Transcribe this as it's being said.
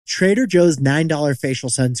Trader Joe's $9 facial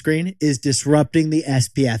sunscreen is disrupting the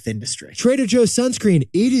SPF industry. Trader Joe's sunscreen,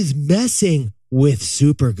 it is messing with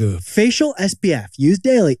Supergoop. Facial SPF used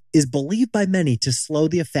daily is believed by many to slow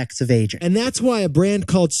the effects of aging. And that's why a brand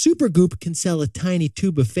called Supergoop can sell a tiny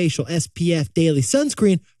tube of facial SPF daily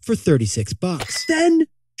sunscreen for $36. Then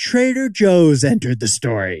Trader Joe's entered the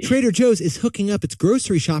story. Trader Joe's is hooking up its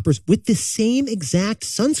grocery shoppers with the same exact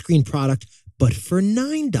sunscreen product, but for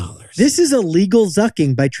 $9. This is a legal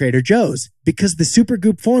zucking by Trader Joe's because the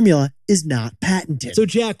Supergoop formula is not patented. So,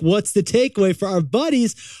 Jack, what's the takeaway for our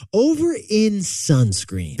buddies over in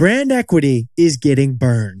sunscreen? Brand equity is getting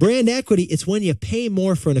burned. Brand equity is when you pay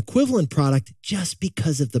more for an equivalent product just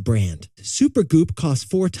because of the brand. Supergoop costs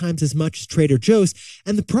 4 times as much as Trader Joe's,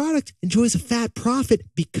 and the product enjoys a fat profit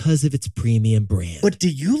because of its premium brand. But do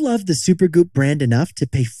you love the Supergoop brand enough to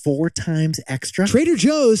pay 4 times extra? Trader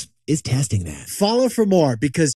Joe's is testing that. Follow for more because